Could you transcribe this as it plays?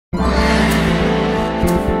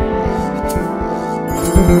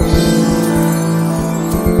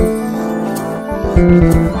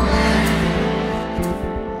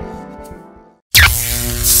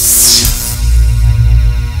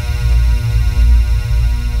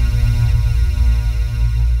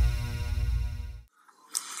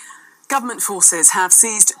Government forces have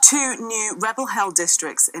seized 2 new rebel-held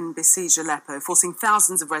districts in besieged Aleppo, forcing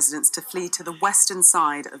thousands of residents to flee to the western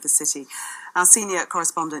side of the city. Our senior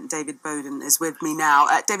correspondent David Bowden is with me now.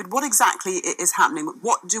 David, what exactly is happening?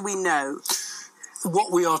 What do we know?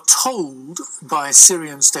 What we are told by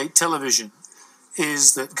Syrian state television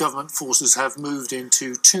is that government forces have moved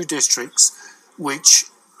into 2 districts which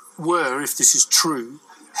were, if this is true,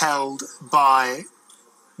 held by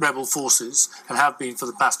rebel forces and have been for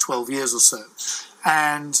the past 12 years or so.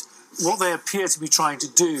 And what they appear to be trying to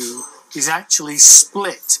do is actually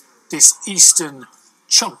split this eastern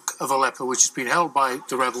chunk of Aleppo, which has been held by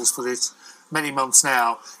the rebels for this many months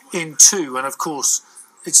now, in 2. And of course,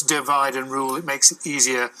 it's divide and rule. It makes it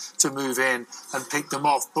easier to move in and pick them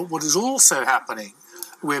off. But what is also happening,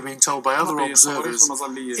 we're being told by other observers,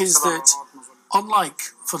 is that unlike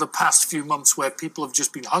for the past few months where people have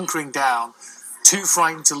just been hunkering down, too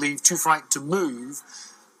frightened to leave, too frightened to move,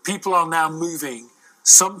 people are now moving,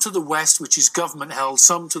 some to the west, which is government held,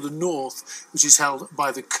 some to the north, which is held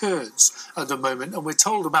by the Kurds at the moment. And we're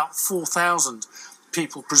told about 4,000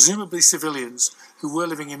 people, presumably civilians, who were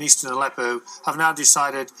living in eastern Aleppo, have now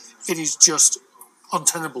decided it is just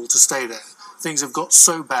untenable to stay there. Things have got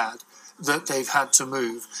so bad that they've had to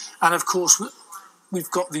move. And of course, we've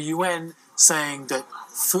got the UN saying that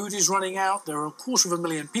food is running out. There are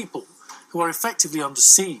 250,000 people who are effectively under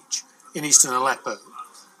siege in eastern Aleppo,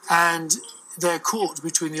 and they're caught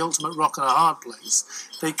between the ultimate rock and a hard place.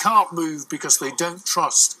 They can't move because they don't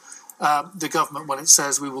trust the government when it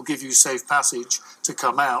says we will give you safe passage to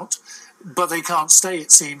come out, but they can't stay,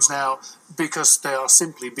 it seems now, because they are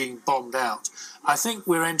simply being bombed out. I think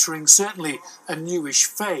we're entering certainly a newish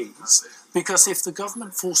phase, because if the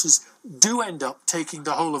government forces do end up taking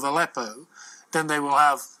the whole of Aleppo, then they will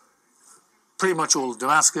have pretty much all of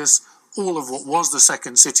Damascus. All of what was the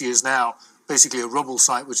second city is now basically a rubble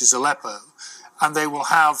site, which is Aleppo, and they will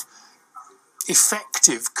have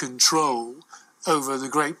effective control over the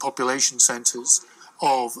great population centres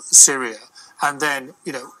of Syria. And then,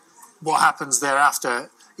 what happens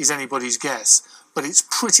thereafter is anybody's guess. But it's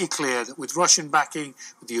pretty clear that with Russian backing,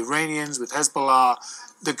 with the Iranians, with Hezbollah,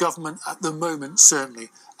 the government at the moment certainly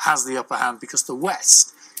has the upper hand, because the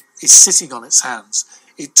West is sitting on its hands.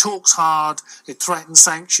 It talks hard, it threatens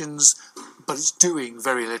sanctions, but it's doing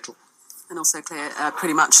very little. And also clear,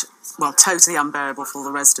 pretty much, totally unbearable for all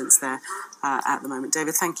the residents there at the moment.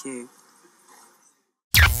 David, thank you.